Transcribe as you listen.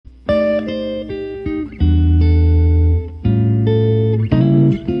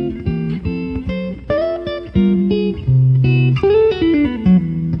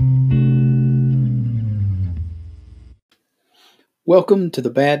Welcome to the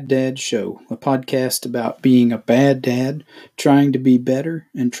Bad Dad Show, a podcast about being a bad dad, trying to be better,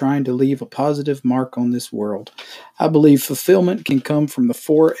 and trying to leave a positive mark on this world. I believe fulfillment can come from the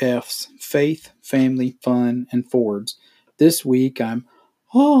 4 F's: faith, family, fun, and Fords. This week I'm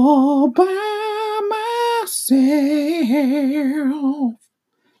all by myself.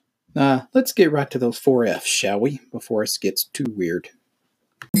 Let's get right to those 4 F's, shall we, before it gets too weird.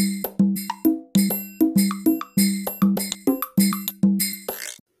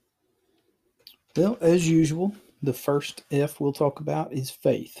 Well, as usual, the first F we'll talk about is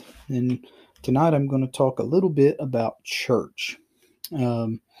faith. And tonight I'm going to talk a little bit about church.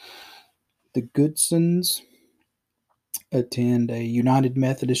 The Goodsons attend a United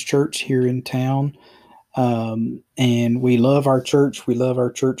Methodist church here in town. And we love our church. We love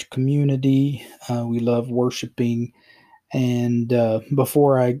our church community. We love worshiping. And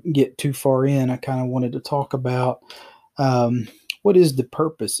before I get too far in, I kind of wanted to talk about what is the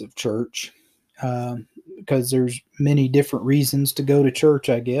purpose of church. Because there's many different reasons to go to church,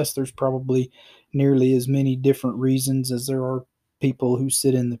 I guess. There's probably nearly as many different reasons as there are people who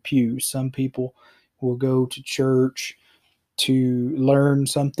sit in the pew. Some people will go to church to learn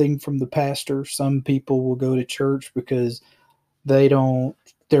something from the pastor. Some people will go to church because they're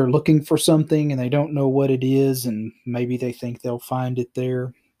looking for something and they don't know what it is, and maybe they think they'll find it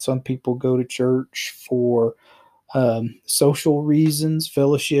there. Some people go to church for social reasons,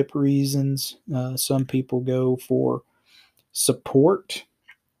 fellowship reasons. Some people go for support.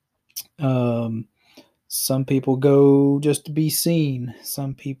 Some people go just to be seen.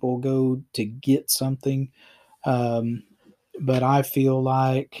 Some people go to get something. But I feel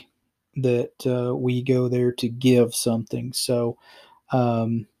like that we go there to give something. So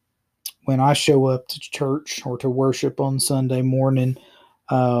when I show up to church or to worship on Sunday morning,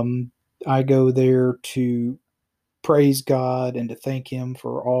 I go there to praise God and to thank Him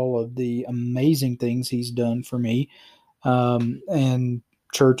for all of the amazing things He's done for me. And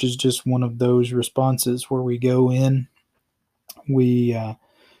church is just one of those responses where we go in, we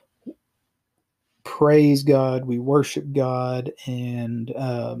praise God, we worship God, and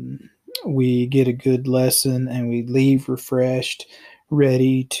we get a good lesson, and we leave refreshed,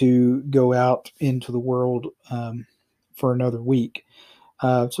 ready to go out into the world for another week.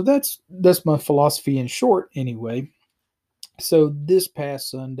 So that's my philosophy in short, anyway. So this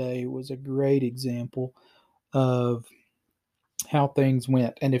past Sunday was a great example of how things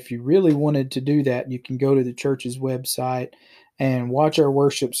went. And if you really wanted to do that, you can go to the church's website and watch our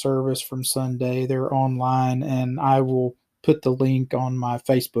worship service from Sunday. They're online, and I will put the link on my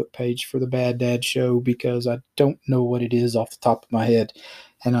Facebook page for the Bad Dad Show because I don't know what it is off the top of my head,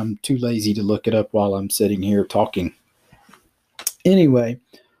 and I'm too lazy to look it up while I'm sitting here talking. Anyway,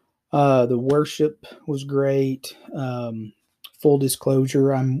 the worship was great. Full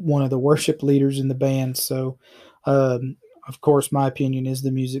disclosure, I'm one of the worship leaders in the band, so of course my opinion is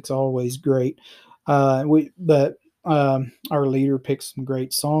the music's always great. Our leader picked some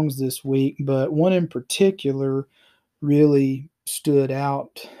great songs this week, but one in particular really stood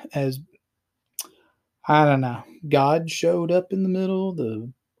out as, I don't know, God showed up in the middle,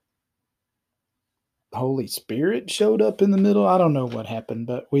 the Holy Spirit showed up in the middle. I don't know what happened,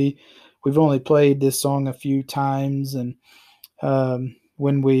 but we've only played this song a few times, and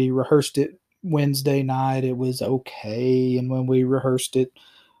when we rehearsed it Wednesday night, it was okay. And when we rehearsed it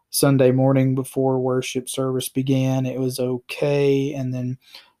Sunday morning before worship service began, it was okay. And then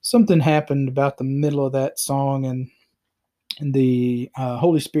something happened about the middle of that song, and the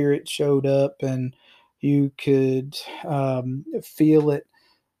Holy Spirit showed up, and you could feel it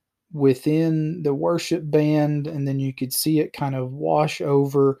within the worship band, and then you could see it kind of wash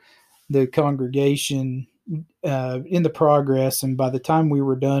over the congregation in the progress. And by the time we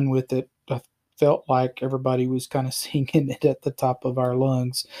were done with it, I felt like everybody was kind of singing it at the top of our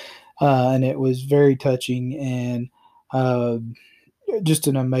lungs, and it was very touching and just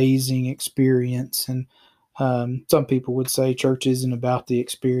an amazing experience. And some people would say church isn't about the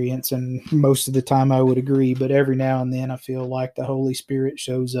experience, and most of the time I would agree, but every now and then I feel like the Holy Spirit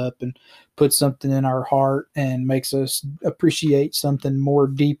shows up and puts something in our heart and makes us appreciate something more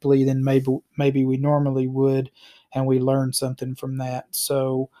deeply than maybe we normally would, and we learn something from that.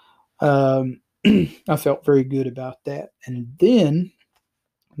 So I felt very good about that. And then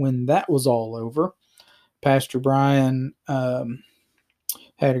when that was all over, Pastor Brian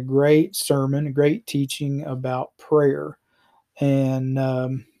had a great sermon, a great teaching about prayer. And I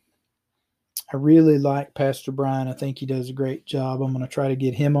really like Pastor Brian. I think he does a great job. I'm going to try to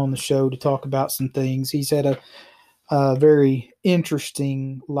get him on the show to talk about some things. He's had a very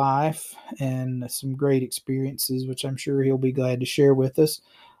interesting life and some great experiences, which I'm sure he'll be glad to share with us.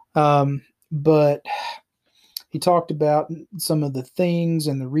 But he talked about some of the things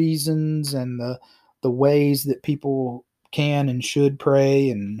and the reasons and the ways that people can and should pray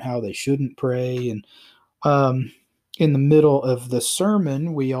and how they shouldn't pray. And in the middle of the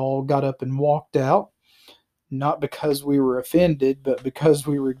sermon, we all got up and walked out, not because we were offended, but because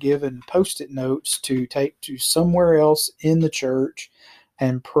we were given post-it notes to take to somewhere else in the church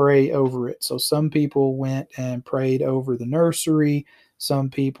and pray over it. So some people went and prayed over the nursery. Some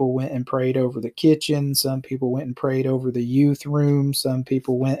people went and prayed over the kitchen. Some people went and prayed over the youth room. Some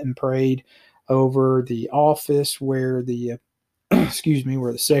people went and prayed over the office where the excuse me,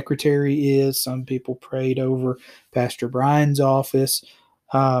 where the secretary is. Some people prayed over Pastor Brian's office.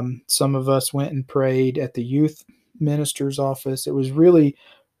 Some of us went and prayed at the youth minister's office. It was really,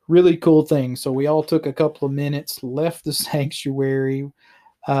 really cool thing. So we all took a couple of minutes, left the sanctuary,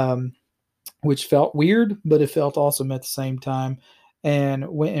 um, which felt weird, but it felt awesome at the same time, and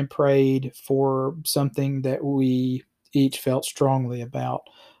went and prayed for something that we each felt strongly about.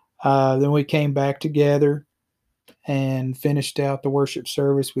 Then we came back together and finished out the worship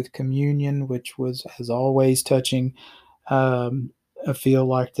service with communion, which was, as always, touching. I feel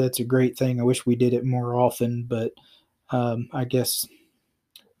like that's a great thing. I wish we did it more often, but I guess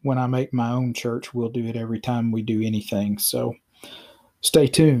when I make my own church, we'll do it every time we do anything. So stay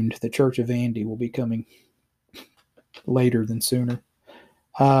tuned. The Church of Andy will be coming later than sooner.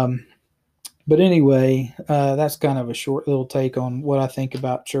 But anyway, that's kind of a short little take on what I think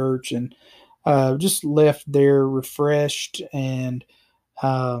about church, and just left there refreshed and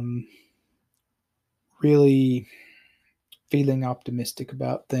really feeling optimistic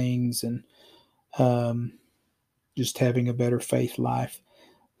about things, and just having a better faith life.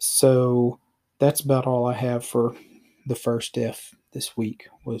 So that's about all I have for the first F this week,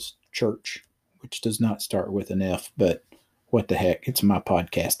 was church, which does not start with an F, but what the heck? It's my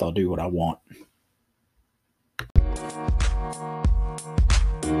podcast. I'll do what I want.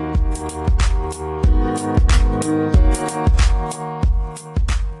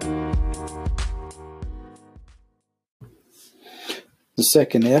 The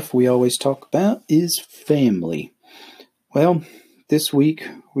second F we always talk about is family. Well, this week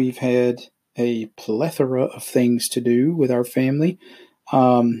we've had a plethora of things to do with our family.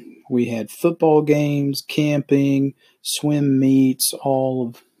 We had football games, camping, swim meets, all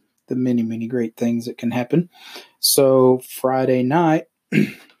of the many, many great things that can happen. So Friday night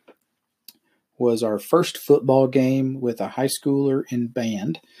was our first football game with a high schooler in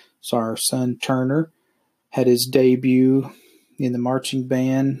band. So our son Turner had his debut in the marching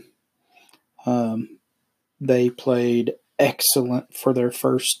band. They played excellent for their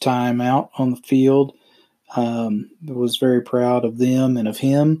first time out on the field. Was very proud of them and of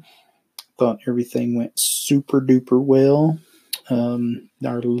him. Thought everything went super duper well.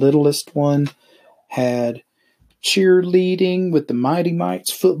 Our littlest one had cheerleading with the Mighty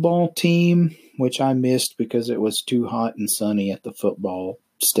Mites football team, which I missed because it was too hot and sunny at the football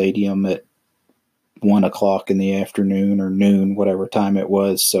stadium at 1 o'clock in the afternoon or noon, whatever time it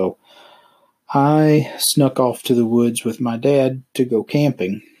was. So I snuck off to the woods with my dad to go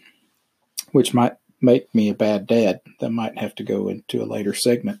camping, which might make me a bad dad. That might have to go into a later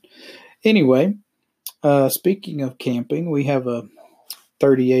segment. Anyway, speaking of camping, we have a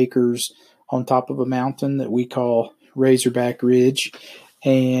 30 acres on top of a mountain that we call Razorback Ridge.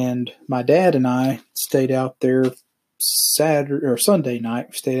 And my dad and I stayed out there Sunday night.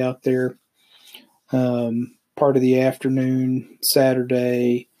 We stayed out there part of the afternoon,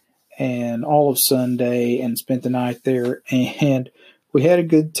 Saturday, and all of Sunday, and spent the night there. And we had a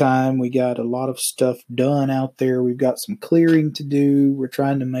good time. We got a lot of stuff done out there. We've got some clearing to do. We're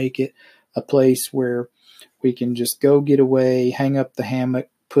trying to make it a place where we can just go get away, hang up the hammock,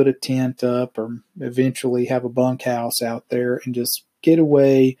 put a tent up, or eventually have a bunkhouse out there and just get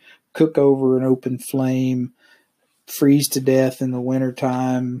away, cook over an open flame, freeze to death in the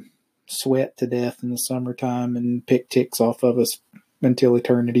wintertime, sweat to death in the summertime, and pick ticks off of us until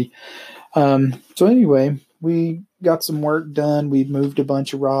eternity. So anyway, we got some work done. We moved a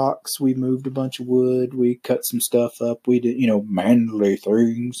bunch of rocks. We moved a bunch of wood. We cut some stuff up. We did, manly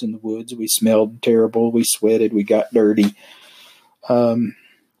things in the woods. We smelled terrible. We sweated. We got dirty. And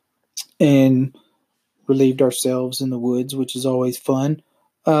relieved ourselves in the woods, which is always fun.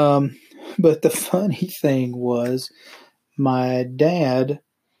 But the funny thing was, my dad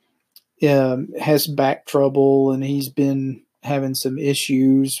has back trouble, and he's been having some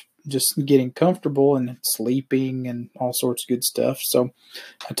issues just getting comfortable and sleeping and all sorts of good stuff. So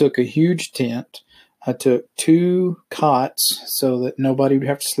I took a huge tent, I took 2 cots so that nobody would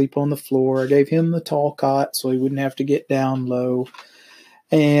have to sleep on the floor. I gave him the tall cot so he wouldn't have to get down low.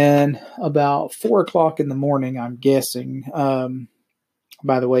 And about 4 o'clock in the morning, I'm guessing.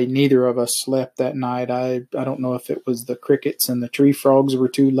 By the way, neither of us slept that night. I don't know if it was the crickets and the tree frogs were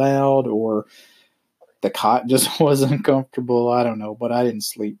too loud or the cot just wasn't comfortable. I don't know, but I didn't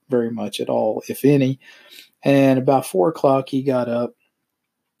sleep very much at all, if any. And about 4 o'clock, he got up,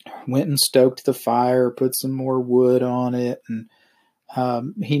 went and stoked the fire, put some more wood on it, and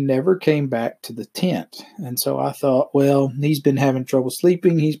he never came back to the tent. And so I thought, well, he's been having trouble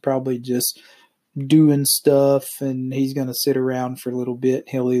sleeping. He's probably just doing stuff, and he's going to sit around for a little bit.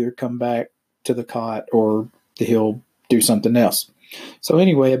 He'll either come back to the cot or he'll do something else. So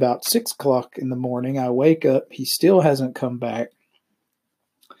anyway, about 6 o'clock in the morning, I wake up. He still hasn't come back.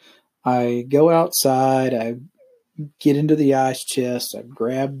 I go outside. I get into the ice chest. I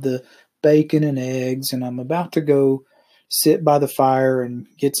grab the bacon and eggs, and I'm about to go sit by the fire and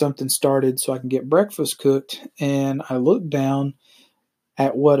get something started so I can get breakfast cooked. And I look down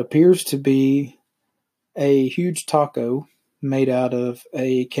at what appears to be a huge taco made out of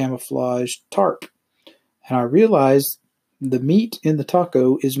a camouflage tarp. And I realized the meat in the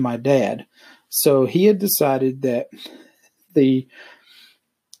taco is my dad. So he had decided that the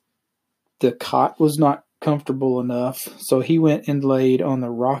cot was not comfortable enough. So he went and laid on the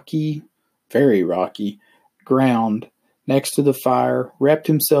rocky, very rocky ground next to the fire, wrapped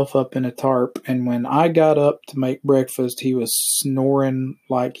himself up in a tarp. And when I got up to make breakfast, he was snoring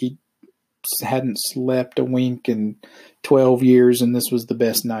like he hadn't slept a wink in 12 years, and this was the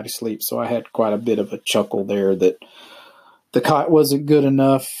best night of sleep. So I had quite a bit of a chuckle there that the cot wasn't good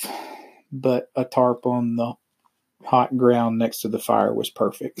enough, but a tarp on the hot ground next to the fire was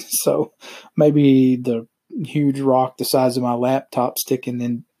perfect. So maybe the huge rock the size of my laptop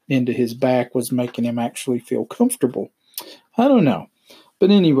sticking into his back was making him actually feel comfortable. I don't know.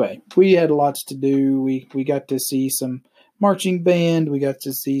 But anyway, we had lots to do. We got to see some marching band. We got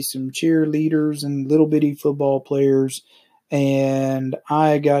to see some cheerleaders and little bitty football players. And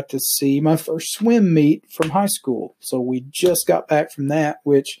I got to see my first swim meet from high school. So we just got back from that,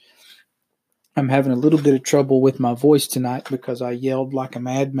 which I'm having a little bit of trouble with my voice tonight because I yelled like a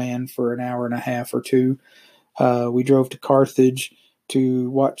madman for an hour and a half or two. We drove to Carthage to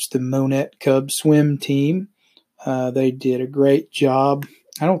watch the Monette Cubs swim team. They did a great job.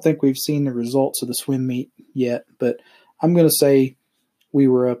 I don't think we've seen the results of the swim meet yet, but I'm going to say we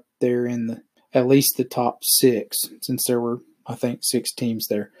were up there in at least the top 6, since there were, I think, 6 teams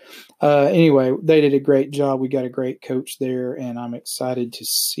there. Anyway, they did a great job. We got a great coach there, and I'm excited to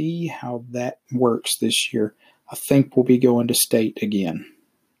see how that works this year. I think we'll be going to state again.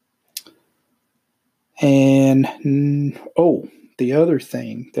 And, the other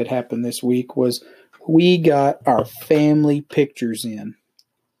thing that happened this week was we got our family pictures in.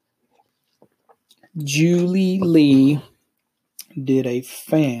 Julie Lee did a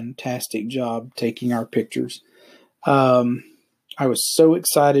fantastic job taking our pictures. I was so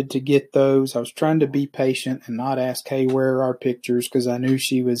excited to get those. I was trying to be patient and not ask, hey, where are our pictures? Because I knew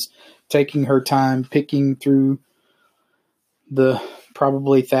she was taking her time picking through the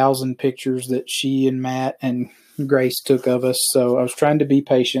probably 1,000 pictures that she and Matt and Grace took of us. So I was trying to be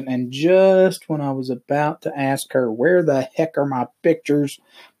patient. And just when I was about to ask her, where the heck are my pictures?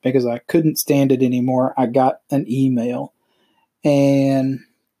 Because I couldn't stand it anymore, I got an email. And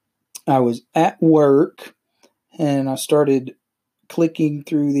I was at work, and I started clicking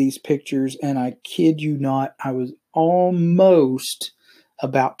through these pictures, and I kid you not, I was almost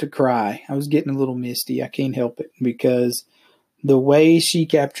about to cry. I was getting a little misty. I can't help it, because the way she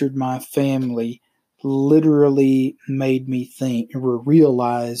captured my family literally made me think or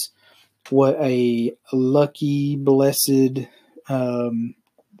realize what a lucky, blessed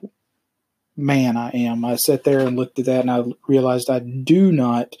man I am. I sat there and looked at that, and I realized I do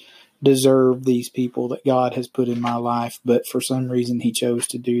not deserve these people that God has put in my life, but for some reason he chose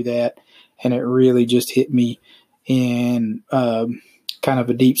to do that, and it really just hit me in kind of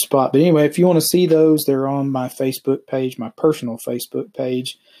a deep spot. But anyway, if you want to see those, they're on my Facebook page, my personal Facebook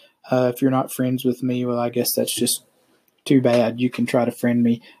page. If you're not friends with me, well, I guess that's just too bad. You can try to friend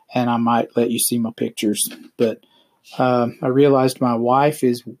me, and I might let you see my pictures. But I realized my wife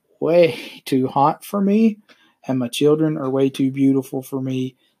is way too hot for me, and my children are way too beautiful for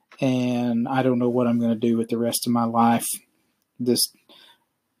me, and I don't know what I'm going to do with the rest of my life. This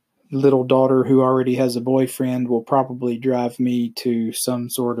little daughter who already has a boyfriend will probably drive me to some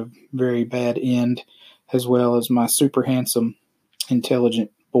sort of very bad end, as well as my super handsome,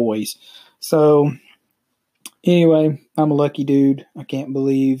 intelligent boys. So anyway, I'm a lucky dude. I can't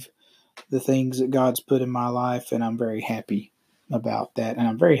believe the things that God's put in my life, and I'm very happy about that. And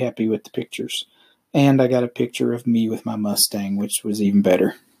I'm very happy with the pictures. And I got a picture of me with my Mustang, which was even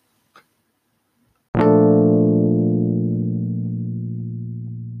better.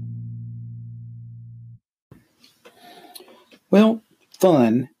 Well,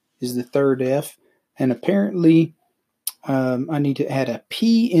 fun is the third F, and apparently I need to add a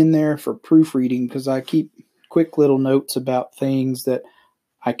P in there for proofreading because I keep quick little notes about things that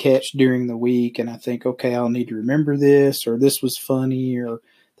I catch during the week, and I think, okay, I'll need to remember this, or this was funny, or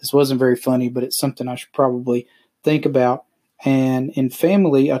this wasn't very funny, but it's something I should probably think about. And in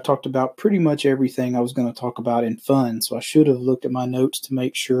family, I talked about pretty much everything I was going to talk about in fun, so I should have looked at my notes to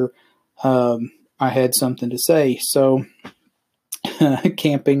make sure I had something to say. So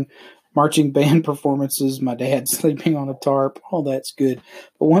camping, marching band performances, my dad sleeping on a tarp, all that's good.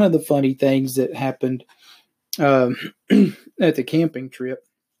 But one of the funny things that happened at the camping trip,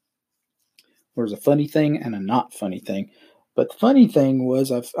 there's a funny thing and a not funny thing. But the funny thing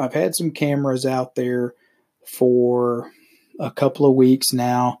was I've had some cameras out there for a couple of weeks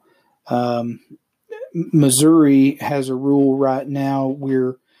now. Missouri has a rule right now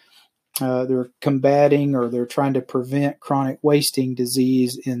where they're combating, or they're trying to prevent chronic wasting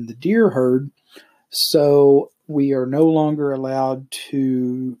disease in the deer herd. So we are no longer allowed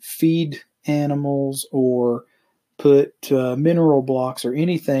to feed animals or put mineral blocks or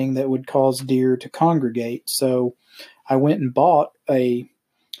anything that would cause deer to congregate. So I went and bought a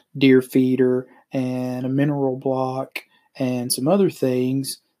deer feeder and a mineral block and some other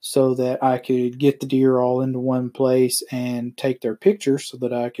things so that I could get the deer all into one place and take their pictures, so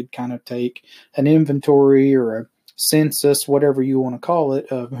that I could kind of take an inventory or a census, whatever you want to call it,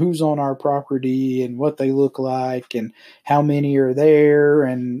 of who's on our property and what they look like and how many are there,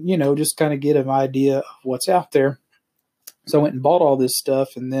 and, just kind of get an idea of what's out there. So I went and bought all this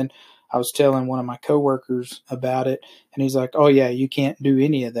stuff, and then I was telling one of my coworkers about it, and he's like, "Oh yeah, you can't do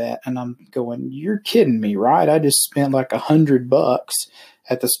any of that." And I'm going, "You're kidding me, right? I just spent like $100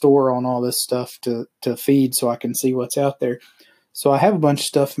 at the store on all this stuff to feed so I can see what's out there." So I have a bunch of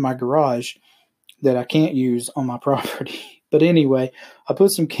stuff in my garage that I can't use on my property. But anyway, I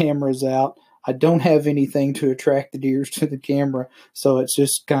put some cameras out. I don't have anything to attract the deers to the camera, so it's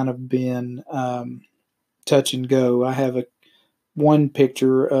just kind of been touch and go. I have one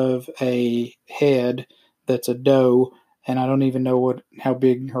picture of a head that's a doe, and I don't even know how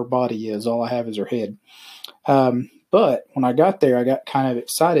big her body is. All I have is her head. But when I got there, I got kind of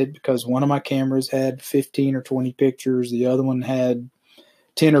excited because one of my cameras had 15 or 20 pictures. The other one had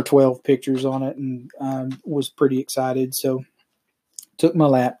 10 or 12 pictures on it, and was pretty excited. So took my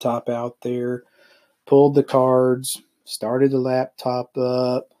laptop out there, pulled the cards, started the laptop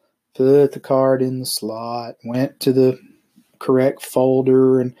up, put the card in the slot, went to the correct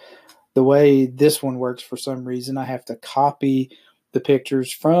folder. And the way this one works, for some reason, I have to copy the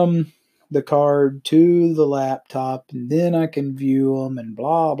pictures from the card to the laptop, and then I can view them, and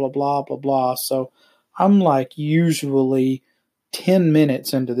blah, blah, blah, blah, blah. So I'm like usually 10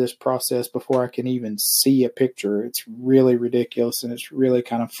 minutes into this process before I can even see a picture. It's really ridiculous, and it's really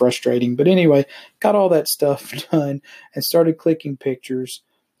kind of frustrating. But anyway, got all that stuff done and started clicking pictures.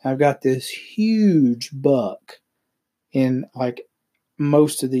 I've got this huge buck in like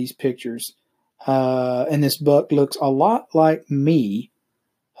most of these pictures. And this buck looks a lot like me.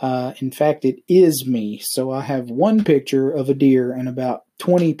 In fact, it is me. So I have one picture of a deer and about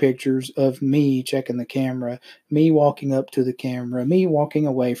 20 pictures of me checking the camera, me walking up to the camera, me walking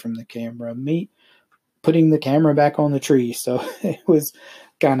away from the camera, me putting the camera back on the tree. So it was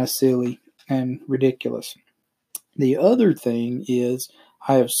kind of silly and ridiculous. The other thing is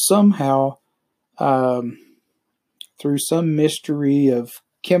I have somehow, through some mystery of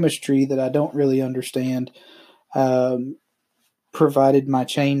chemistry that I don't really understand, provided my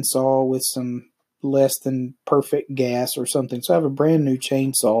chainsaw with some less than perfect gas or something. So I have a brand new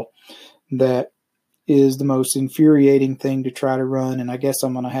chainsaw that is the most infuriating thing to try to run, and I guess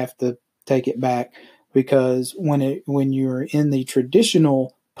I'm going to have to take it back, because when you're in the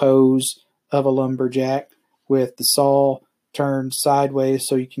traditional pose of a lumberjack with the saw turned sideways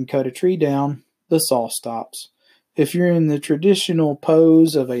so you can cut a tree down, the saw stops. If you're in the traditional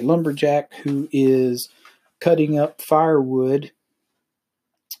pose of a lumberjack who is cutting up firewood,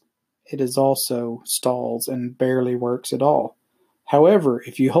 it is also stalls and barely works at all. However,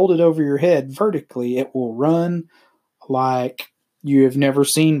 if you hold it over your head vertically, it will run like you have never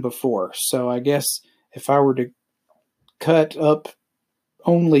seen before. So I guess if I were to cut up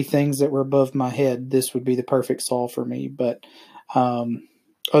only things that were above my head, this would be the perfect saw for me. But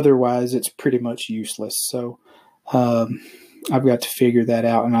otherwise, it's pretty much useless. So I've got to figure that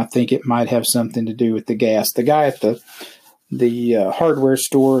out, and I think it might have something to do with the gas. The guy at the hardware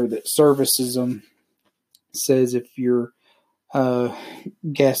store that services them says if your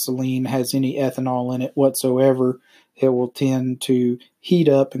gasoline has any ethanol in it whatsoever, it will tend to heat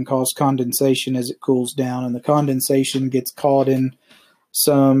up and cause condensation as it cools down, and the condensation gets caught in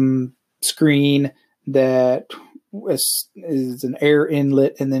some screen that is an air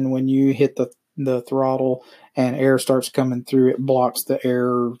inlet, and then when you hit the throttle and air starts coming through, it blocks the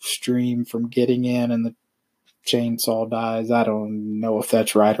air stream from getting in, and the chainsaw dies. I don't know if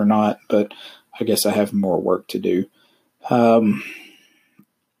that's right or not, but I guess I have more work to do.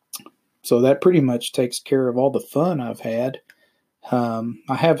 So that pretty much takes care of all the fun I've had. I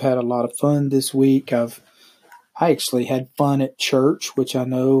have had a lot of fun this week. I actually had fun at church, which I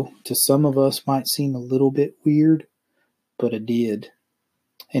know to some of us might seem a little bit weird, but it did.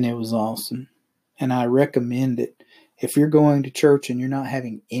 And it was awesome. And I recommend it. If you're going to church and you're not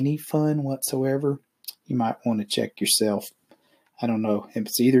having any fun whatsoever, you might want to check yourself. I don't know.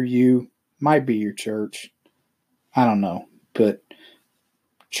 It's either you, might be your church. I don't know. But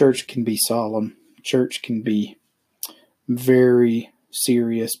church can be solemn. Church can be very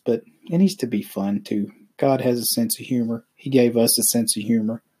serious, but it needs to be fun too. God has a sense of humor. He gave us a sense of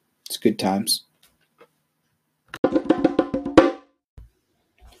humor. It's good times.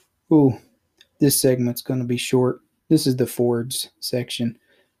 Ooh, this segment's going to be short. This is the Fords section.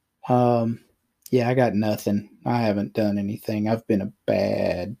 Yeah, I got nothing. I haven't done anything. I've been a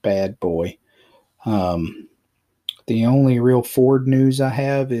bad boy. The only real Ford news I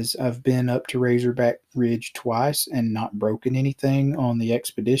have is I've been up to Razorback Ridge twice and not broken anything on the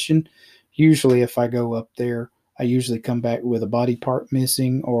expedition. Usually if I go up there, I usually come back with a body part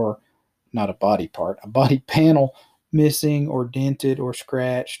missing, or not a body part, a body panel missing or dented or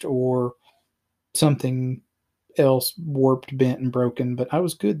scratched or something else warped, bent, and broken. But I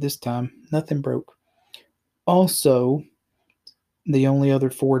was good this time. Nothing broke. Also, the only other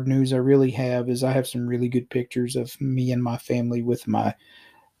Ford news I really have is I have some really good pictures of me and my family with my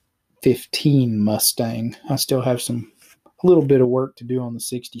 15 Mustang. I still have a little bit of work to do on the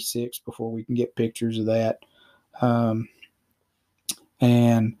 66 before we can get pictures of that.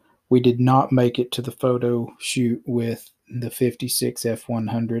 And we did not make it to the photo shoot with the 56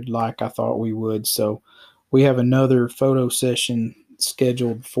 F100 like I thought we would. So we have another photo session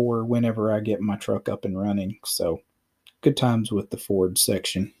scheduled for whenever I get my truck up and running. So good times with the Ford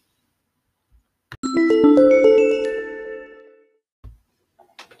section.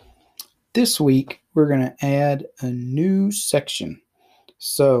 This week, we're going to add a new section.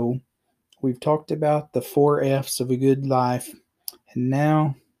 So we've talked about the 4 F's of a good life, and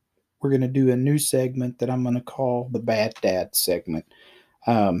now we're going to do a new segment that I'm going to call the Bad Dad segment.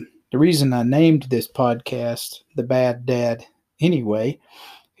 The reason I named this podcast The Bad Dad anyway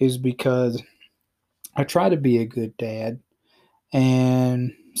is because I try to be a good dad,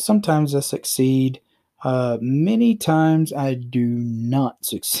 and sometimes I succeed. Many times I do not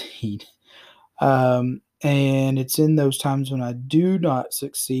succeed. And it's in those times when I do not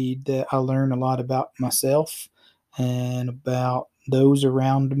succeed that I learn a lot about myself and about those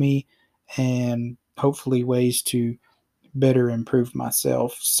around me, and hopefully ways to better improve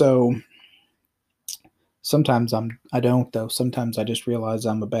myself. So sometimes I don't though. Sometimes I just realize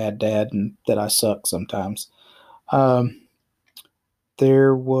I'm a bad dad and that I suck sometimes.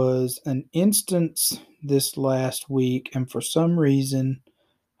 There was an instance this last week, and for some reason,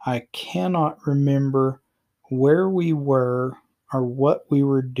 I cannot remember where we were or what we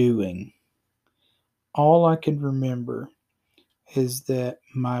were doing. All I can remember is that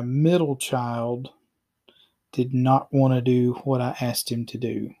my middle child did not want to do what I asked him to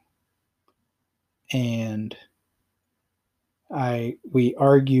do. And we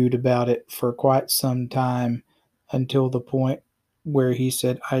argued about it for quite some time until the point where he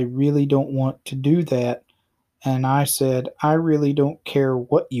said, "I really don't want to do that." And I said, "I really don't care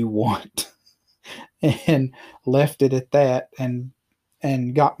what you want." And left it at that, and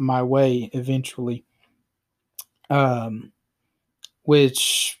got my way eventually.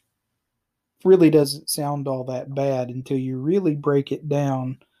 Which really doesn't sound all that bad until you really break it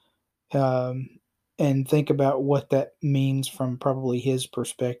down, and think about what that means from probably his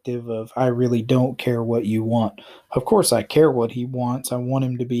perspective of, I really don't care what you want. Of course I care what he wants. I want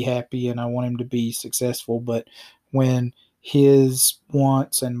him to be happy and I want him to be successful, but when his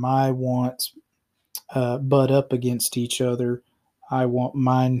wants and my wants butt up against each other, I want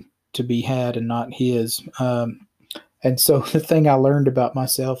mine to be had and not his. And so the thing I learned about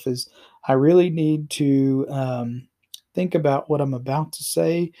myself is I really need to think about what I'm about to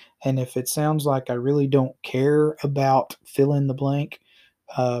say, and if it sounds like I really don't care about fill in the blank,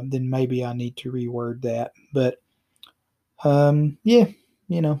 then maybe I need to reword that. But yeah,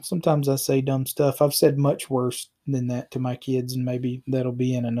 sometimes I say dumb stuff. I've said much worse than that to my kids, and maybe that'll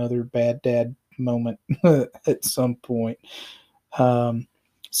be in another bad dad moment at some point. Um,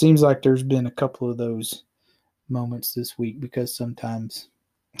 Seems like there's been a couple of those moments this week because sometimes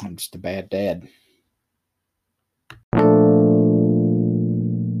I'm just a bad dad.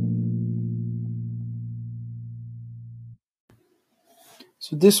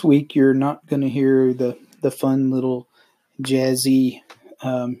 So this week you're not going to hear the fun little jazzy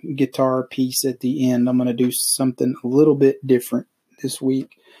guitar piece at the end. I'm going to do something a little bit different this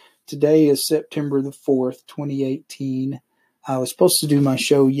week. Today is September the 4th, 2018. I was supposed to do my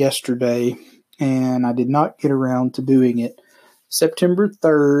show yesterday, and I did not get around to doing it. September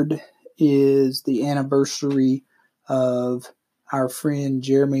 3rd is the anniversary of our friend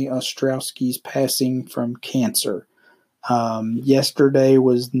Jeremy Ostrowski's passing from cancer. Yesterday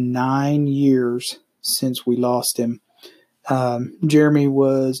was 9 years since we lost him. Jeremy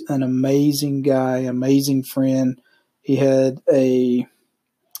was an amazing guy, amazing friend. He had a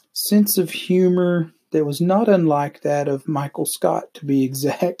sense of humor that was not unlike that of Michael Scott, to be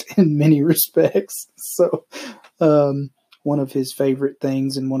exact, in many respects. So, one of his favorite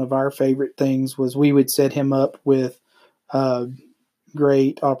things and one of our favorite things was we would set him up with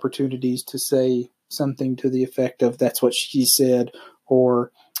great opportunities to say something to the effect of "that's what she said,"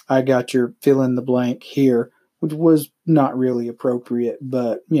 or "I got your fill in the blank here," which was not really appropriate,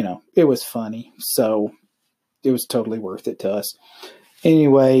 but it was funny, so it was totally worth it to us.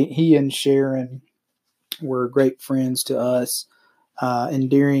 Anyway, he and Sharon were great friends to us,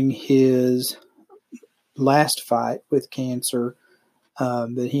 and during his last fight with cancer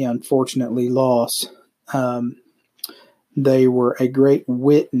that he unfortunately lost, they were a great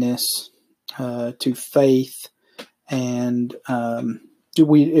witness to faith, and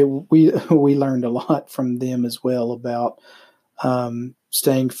we learned a lot from them as well about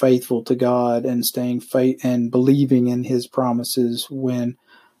staying faithful to God and staying and believing in His promises when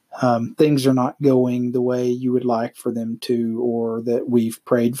things are not going the way you would like for them to, or that we've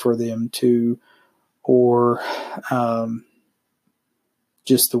prayed for them to, or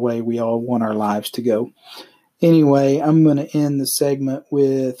just the way we all want our lives to go. Anyway, I'm going to end the segment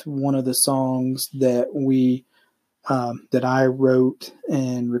with one of the songs that that I wrote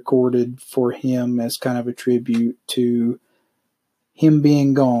and recorded for him as kind of a tribute to him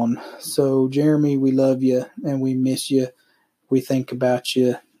being gone. So, Jeremy, we love you and we miss you. We think about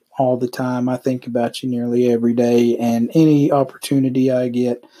you all the time. I think about you nearly every day, and any opportunity I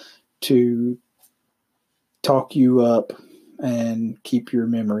get to talk you up and keep your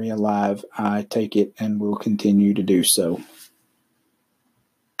memory alive, I take it and will continue to do so.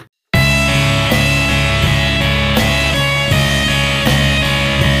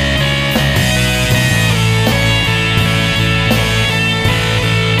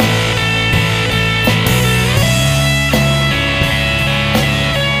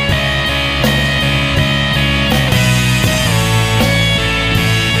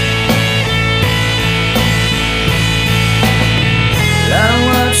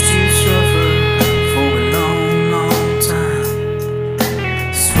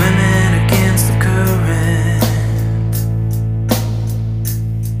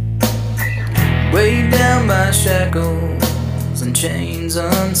 Shackles and chains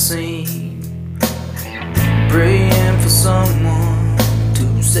unseen, praying for someone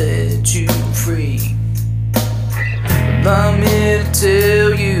to set you free. I'm here to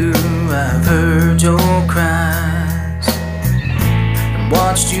tell you I've heard your cries and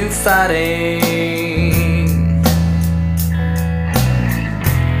watched you fighting,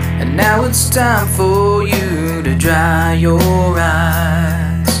 and now it's time for you to dry your eyes.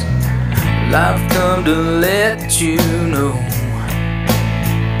 I've come to let you know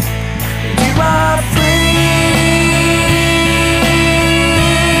you are free.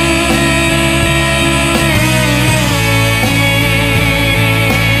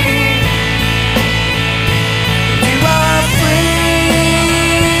 You are free.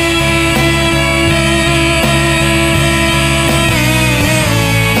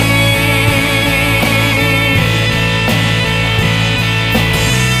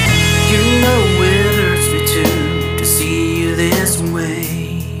 You know it hurts me too to see you this way.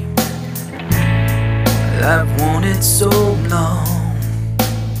 I've wanted so long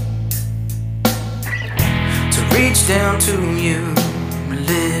to reach down to you and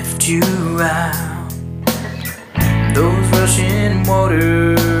lift you out those rushing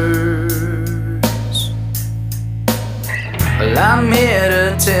waters. Well, I'm here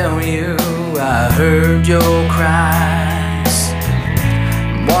to tell you I heard your cries,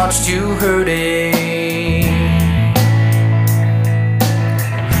 watched you hurting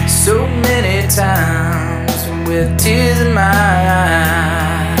so many times with tears in my eyes.